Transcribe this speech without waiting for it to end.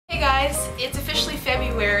guys, it's officially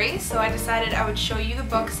February, so I decided I would show you the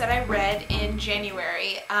books that I read in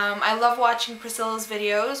January. I love watching Priscilla's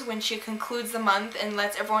videos when she concludes the month and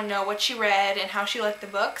lets everyone know what she read and how she liked the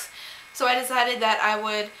books. So I decided that I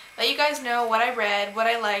would let you guys know what I read, what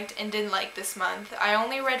I liked and didn't like this month. I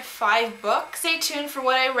only read 5 books. Stay tuned for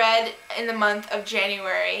what I read in the month of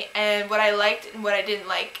January and what I liked and what I didn't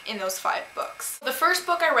like in those 5 books. The first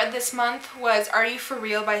book I read this month was Are You For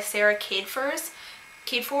Real by Sara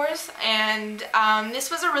and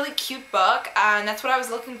this was a really cute book, and that's what I was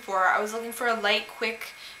looking for. I was looking for a light, quick,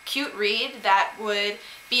 cute read that would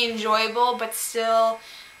be enjoyable but still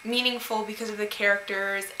meaningful because of the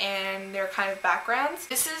characters and their kind of backgrounds.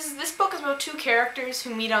 This book is about 2 characters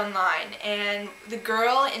who meet online, and the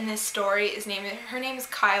girl in this story her name is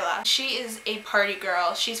Kyla. She is a party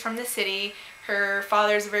girl. She's from the city. Her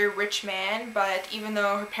father is a very rich man, but even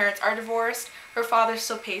though her parents are divorced, her father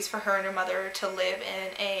still pays for her and her mother to live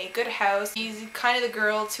in a good house. She's kind of the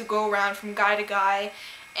girl to go around from guy to guy,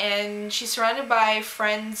 and she's surrounded by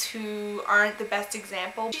friends who aren't the best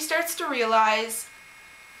example. She starts to realize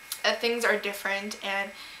that things are different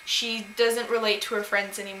and she doesn't relate to her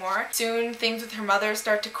friends anymore. Soon things with her mother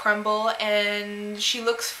start to crumble and she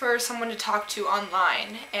looks for someone to talk to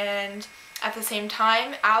online, and at the same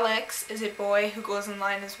time Alex is a boy who goes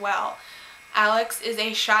online as well. Alex is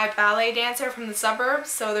a shy ballet dancer from the suburbs,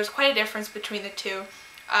 so there's quite a difference between the two.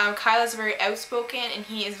 Kyla's very outspoken and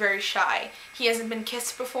he is very shy. He hasn't been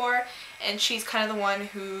kissed before and she's kind of the one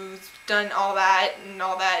who's done all that and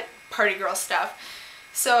all that party girl stuff.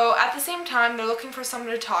 So at the same time they're looking for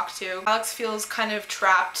someone to talk to. Alex feels kind of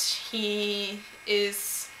trapped. He's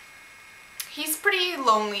pretty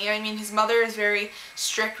lonely. I mean, his mother is very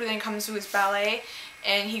strict when it comes to his ballet,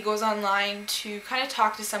 and he goes online to kind of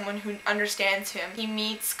talk to someone who understands him. He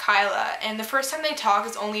meets Kyla, and the first time they talk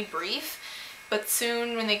is only brief, but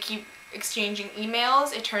soon when they keep exchanging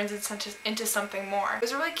emails it turns into something more. It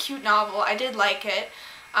was a really cute novel. I did like it.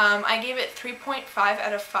 I gave it 3.5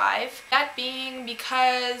 out of 5. That being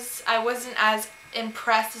because I wasn't as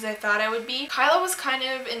impressed as I thought I would be. Kyla was kind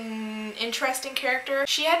of an interesting character.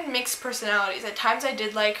 She had mixed personalities. At times I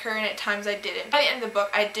did like her and at times I didn't. By the end of the book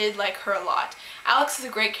I did like her a lot. Alex is a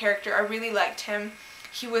great character. I really liked him.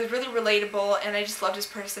 He was really relatable and I just loved his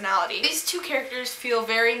personality. These 2 characters feel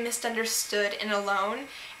very misunderstood and alone,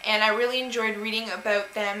 and I really enjoyed reading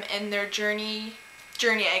about them and their journey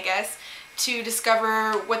I guess, to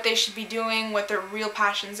discover what they should be doing, what their real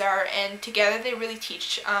passions are, and together they really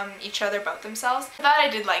teach each other about themselves. I thought I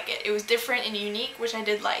did like it. It was different and unique, which I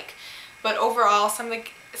did like. But overall, some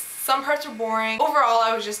parts were boring. Overall,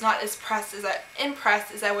 I was just not as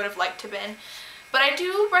impressed as I would have liked to been. But I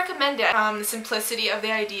do recommend it. The simplicity of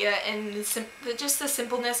the idea and just the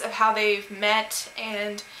simpleness of how they've met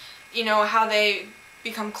and, you know, how they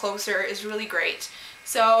become closer is really great.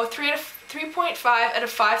 So 3.5 out of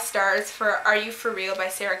 5 stars for Are You For Real by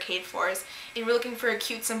Sara. If you're looking for a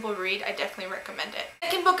cute, simple read, I definitely recommend it. The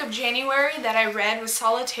second book of January that I read was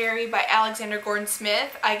Solitary by Alexander Gordon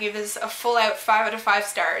Smith. I gave this a full out 5 out of 5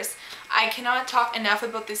 stars. I cannot talk enough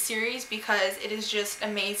about this series because it is just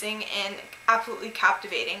amazing and absolutely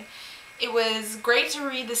captivating. It was great to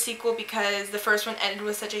read the sequel because the first one ended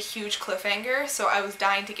with such a huge cliffhanger, so I was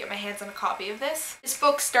dying to get my hands on a copy of this. This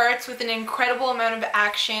book starts with an incredible amount of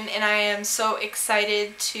action and I am so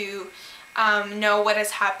excited to know what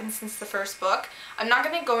has happened since the first book. I'm not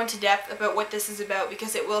going to go into depth about what this is about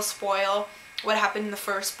because it will spoil what happened in the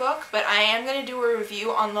first book, but I am going to do a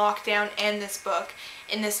review on Lockdown and this book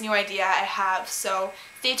in this new idea I have, so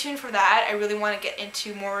stay tuned for that. I really want to get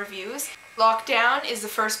into more reviews. Lockdown is the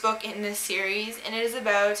first book in this series, and it is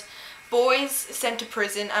about boys sent to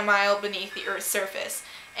prison a mile beneath the Earth's surface.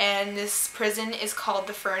 And this prison is called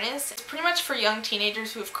the Furnace. It's pretty much for young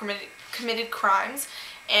teenagers who have committed crimes,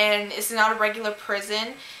 and it's not a regular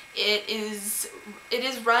prison. It is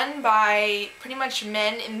run by pretty much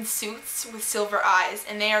men in suits with silver eyes,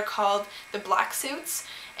 and they are called the Black Suits.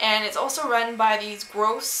 And it's also run by these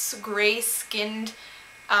gross, gray-skinned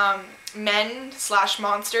men /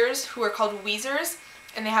 monsters who are called Weezers,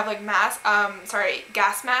 and they have like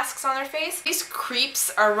gas masks on their face. These creeps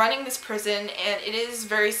are running this prison and it is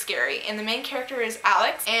very scary, and the main character is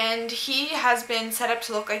Alex, and he has been set up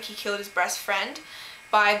to look like he killed his best friend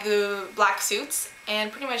by the Black Suits,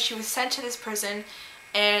 and pretty much he was sent to this prison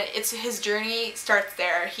and his journey starts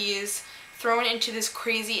there. He is thrown into this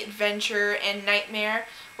crazy adventure and nightmare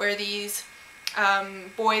where these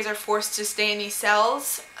boys are forced to stay in these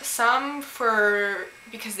cells, some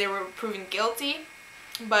because they were proven guilty,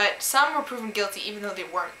 but some were proven guilty even though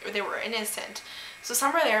they were innocent. So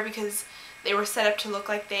some are there because they were set up to look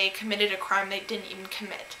like they committed a crime they didn't even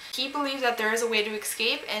commit. He believes that there is a way to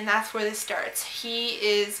escape, and that's where this starts. He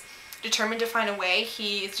is determined to find a way.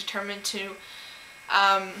 He is determined to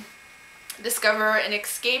discover an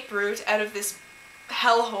escape route out of this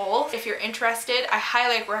hellhole. If you're interested, I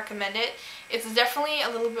highly recommend it. It's definitely a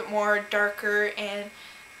little bit more darker and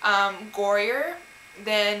gorier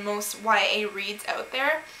than most YA reads out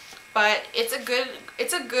there, but it's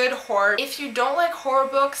a good horror. If you don't like horror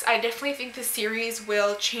books, I definitely think the series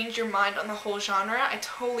will change your mind on the whole genre. I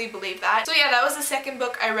totally believe that. So yeah, that was the second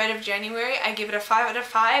book I read of January. I give it a 5 out of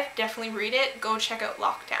 5. Definitely read it. Go check out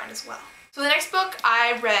Lockdown as well. So the next book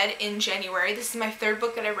I read in January, this is my third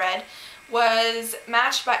book that I read, was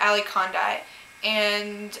Matched by Condie.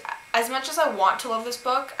 And as much as I want to love this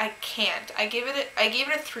book, I can't. I gave it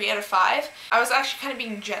a 3 out of 5. I was actually kind of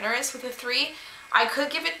being generous with a 3. I could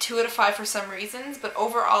give it 2 out of 5 for some reasons, but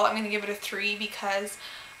overall I'm going to give it a 3 because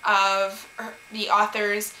of the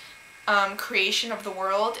author's creation of the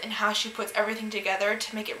world and how she puts everything together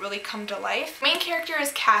to make it really come to life. The main character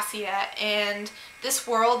is Cassia, and this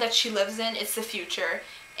world that she lives in, it's the future.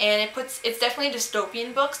 And it's definitely a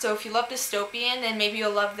dystopian book, so if you love dystopian, then maybe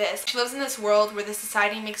you'll love this. She lives in this world where the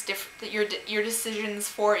society makes your decisions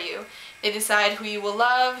for you. They decide who you will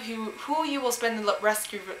love, who you will spend the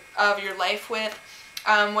rest of your life with,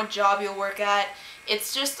 what job you'll work at.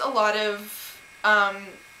 It's just a lot of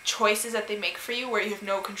choices that they make for you where you have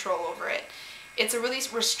no control over it. It's a really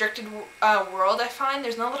restricted world, I find.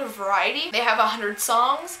 There's not a lot of variety. They have 100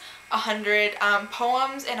 songs, 100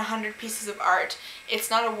 poems, and 100 pieces of art. It's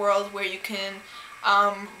not a world where you can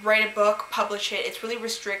write a book, publish it. It's really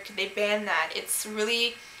restricted. They ban that. It's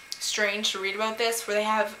really strange to read about this, where they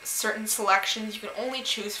have certain selections you can only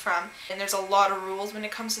choose from, and there's a lot of rules when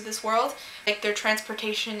it comes to this world. Like, their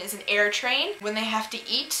transportation is an air train. When they have to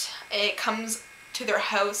eat, it comes to their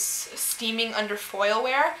house steaming under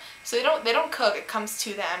foilware, so they don't cook, it comes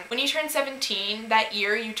to them. When you turn 17, that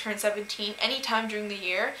year you turn 17, anytime during the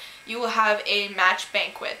year, you will have a match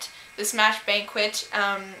banquet. This match banquet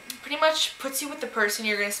pretty much puts you with the person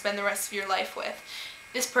you're going to spend the rest of your life with.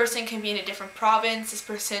 This person can be in a different province, this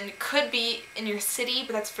person could be in your city,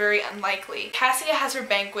 but that's very unlikely. Cassia has her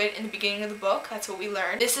banquet in the beginning of the book, that's what we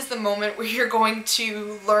learn. This is the moment where you're going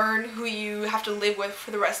to learn who you have to live with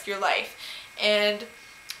for the rest of your life. And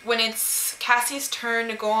when it's Cassie's turn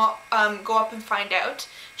to go up and find out,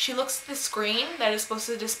 she looks at the screen that is supposed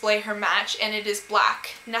to display her match, and it is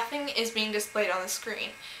black. Nothing is being displayed on the screen,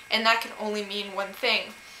 and that can only mean one thing.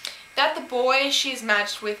 That the boy she's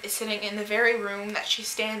matched with is sitting in the very room that she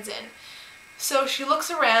stands in. So she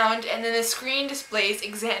looks around, and then the screen displays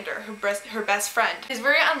Xander, her best friend. It's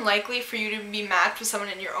very unlikely for you to be matched with someone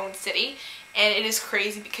in your own city, and it is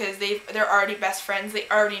crazy because they're already best friends, they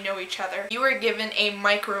already know each other. You are given a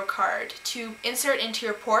micro card to insert into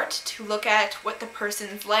your port to look at what the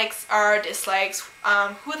person's likes are, dislikes,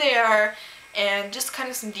 who they are, and just kind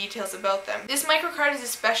of some details about them. This micro card is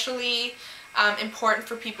especially important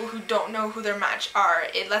for people who don't know who their match are.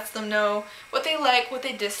 It lets them know what they like, what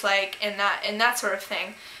they dislike, and that sort of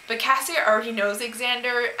thing. But Cassia already knows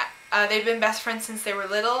Xander. They've been best friends since they were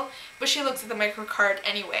little, but she looks at the micro card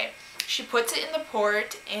anyway. She puts it in the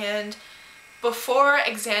port, and before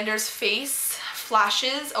Xander's face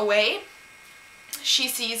flashes away, she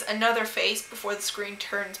sees another face before the screen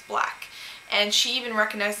turns black. And she even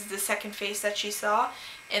recognizes the second face that she saw,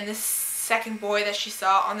 and this second boy that she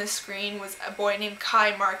saw on the screen was a boy named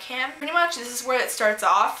Kai Markham. Pretty much this is where it starts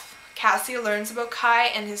off. Cassia learns about Kai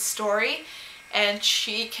and his story, and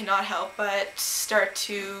she cannot help but start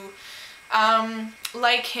to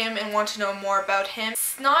like him and want to know more about him.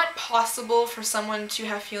 It's not possible for someone to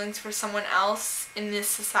have feelings for someone else in this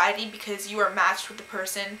society because you are matched with the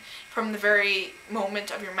person from the very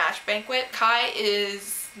moment of your match banquet. Kai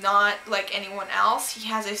is not like anyone else. He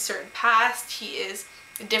has a certain past. He is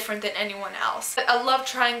different than anyone else. A love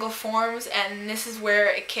triangle forms, and this is where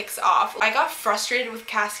it kicks off. I got frustrated with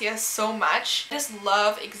Cassia so much. I just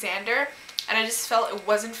love Xander, and I just felt it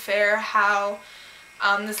wasn't fair how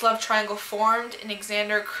this love triangle formed and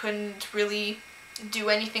Xander couldn't really do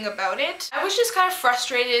anything about it. I was just kind of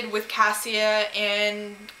frustrated with Cassia,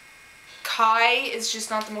 and Kai is just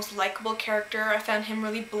not the most likable character. I found him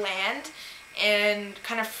really bland and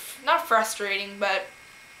kind of, not frustrating, but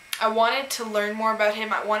I wanted to learn more about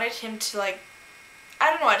him. I wanted him to, like, I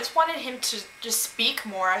don't know, I just wanted him to just speak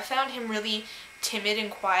more. I found him really timid and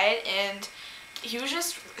quiet, and he was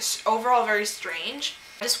just overall very strange.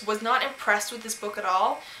 I just was not impressed with this book at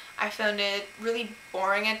all. I found it really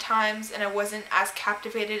boring at times, and I wasn't as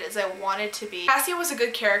captivated as I wanted to be. Cassia was a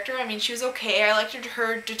good character. I mean, she was okay. I liked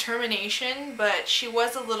her determination, but she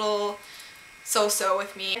was a little so-so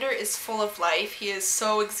with me. Xander is full of life. He is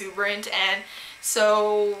so exuberant and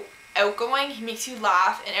so outgoing. He makes you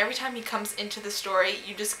laugh, and every time he comes into the story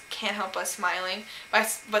you just can't help but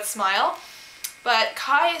smile. But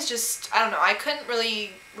Kai is just, I don't know, I couldn't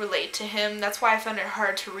really relate to him. That's why I found it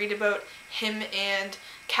hard to read about him and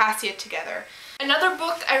Cassia together. Another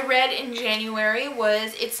book I read in January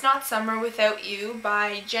was It's Not Summer Without You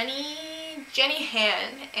by Jenny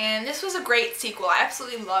Han, and this was a great sequel. I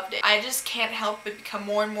absolutely loved it. I just can't help but become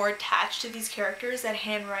more and more attached to these characters that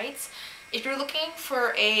Han writes. If you're looking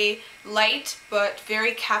for a light but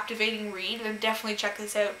very captivating read, then definitely check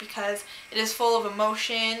this out because it is full of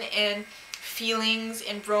emotion and feelings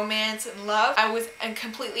and romance and love. I was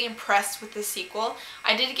completely impressed with the sequel.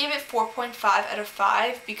 I did give it 4.5 out of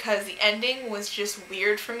 5 because the ending was just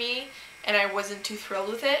weird for me and I wasn't too thrilled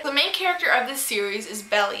with it. The main character of this series is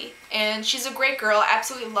Belly, and she's a great girl. I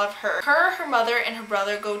absolutely love her. Her mother, and her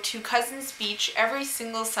brother go to Cousins Beach every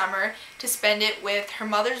single summer to spend it with her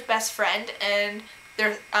mother's best friend and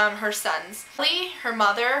her sons. Belly, her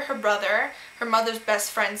mother, her brother, her mother's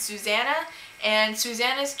best friend Susanna, and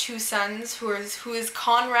Susanna's two sons who is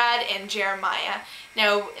Conrad and Jeremiah.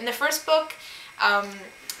 Now in the first book,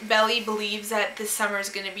 Belly believes that this summer is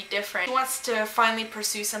going to be different. She wants to finally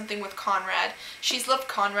pursue something with Conrad. She's loved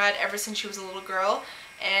Conrad ever since she was a little girl,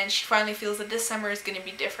 and she finally feels that this summer is going to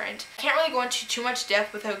be different. I can't really go into too much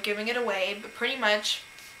depth without giving it away, but pretty much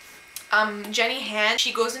Jenny Han,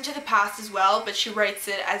 she goes into the past as well, but she writes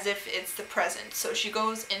it as if it's the present. So she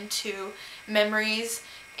goes into memories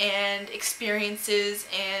and experiences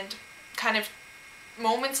and kind of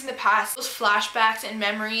moments in the past. Those flashbacks and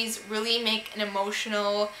memories really make an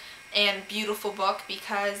emotional and beautiful book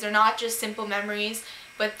because they're not just simple memories,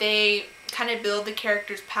 but they kind of build the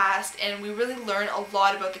characters' past, and we really learn a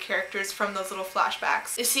lot about the characters from those little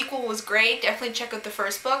flashbacks. The sequel was great. Definitely check out the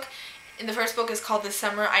first book. And the first book is called This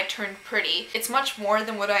Summer I Turned Pretty. It's much more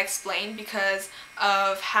than what I explained because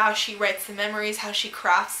of how she writes the memories, how she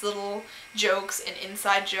crafts little jokes and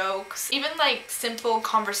inside jokes. Even like simple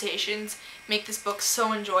conversations make this book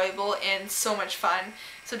so enjoyable and so much fun.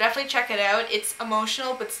 So definitely check it out. It's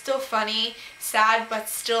emotional but still funny, sad but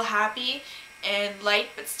still happy, and light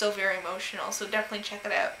but still very emotional. So definitely check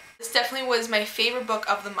it out. This definitely was my favorite book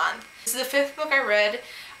of the month. This is the 5th book I read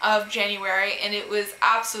of January, and it was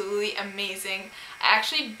absolutely amazing. I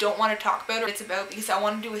actually don't want to talk about what it's about because I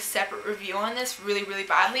want to do a separate review on this really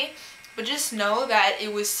badly, but just know that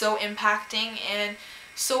it was so impacting and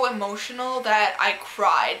so emotional that I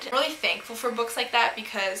cried. I'm really thankful for books like that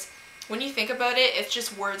because when you think about it, it's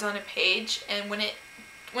just words on a page, and when it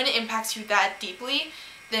impacts you that deeply,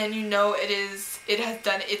 then you know it has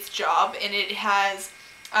done its job and it has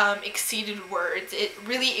exceeded words. It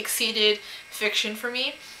really exceeded fiction for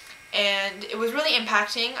me, and it was really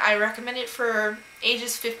impacting. I recommend it for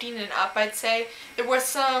ages 15 and up, I'd say. There was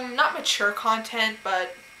some not mature content,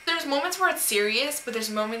 but there's moments where it's serious, but there's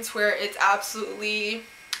moments where it's absolutely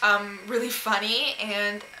really funny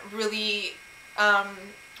and really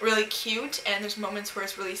cute, and there's moments where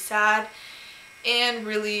it's really sad and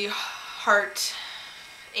really heart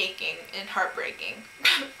aching and heartbreaking.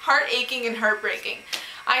 Heart-aching and heartbreaking.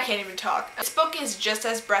 I can't even talk. This book is just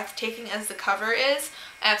as breathtaking as the cover is.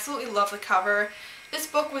 I absolutely love the cover. This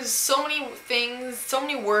book was so many things, so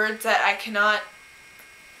many words that I cannot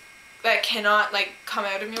like come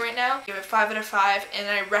out of me right now. I give it 5 out of 5, and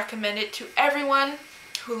I recommend it to everyone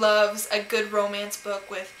who loves a good romance book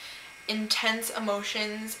with intense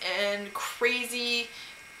emotions and crazy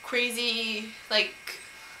like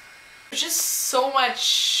just so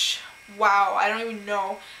much wow. I don't even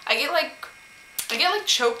know. I get like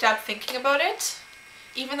choked up thinking about it,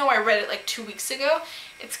 even though I read it like 2 weeks ago.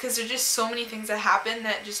 It's because there's just so many things that happen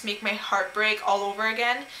that just make my heart break all over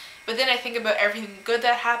again. But then I think about everything good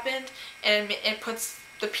that happened, and it puts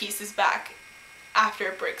the pieces back after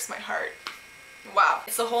it breaks my heart. Wow.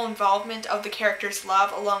 It's the whole involvement of the characters'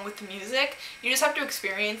 love along with the music. You just have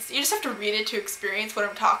to read it to experience what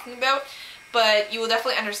I'm talking about, but you will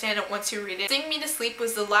definitely understand it once you read it. Sing Me to Sleep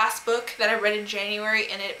was the last book that I read in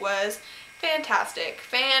January, and it was fantastic.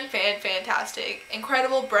 Fantastic.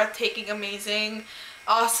 Incredible, breathtaking, amazing,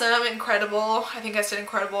 awesome, incredible. I think I said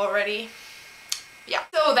incredible already. Yeah.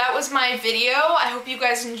 So that was my video. I hope you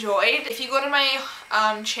guys enjoyed. If you go to my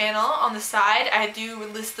channel on the side, I do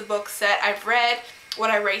list the books that I've read, what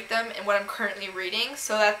I rate them, and what I'm currently reading.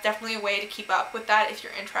 So that's definitely a way to keep up with that if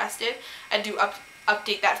you're interested. I do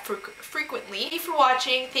update that frequently. Thank you for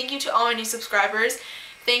watching. Thank you to all my new subscribers.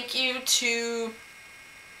 Thank you to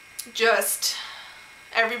just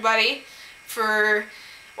everybody for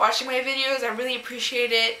watching my videos. I really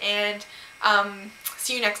appreciate it, and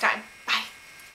see you next time.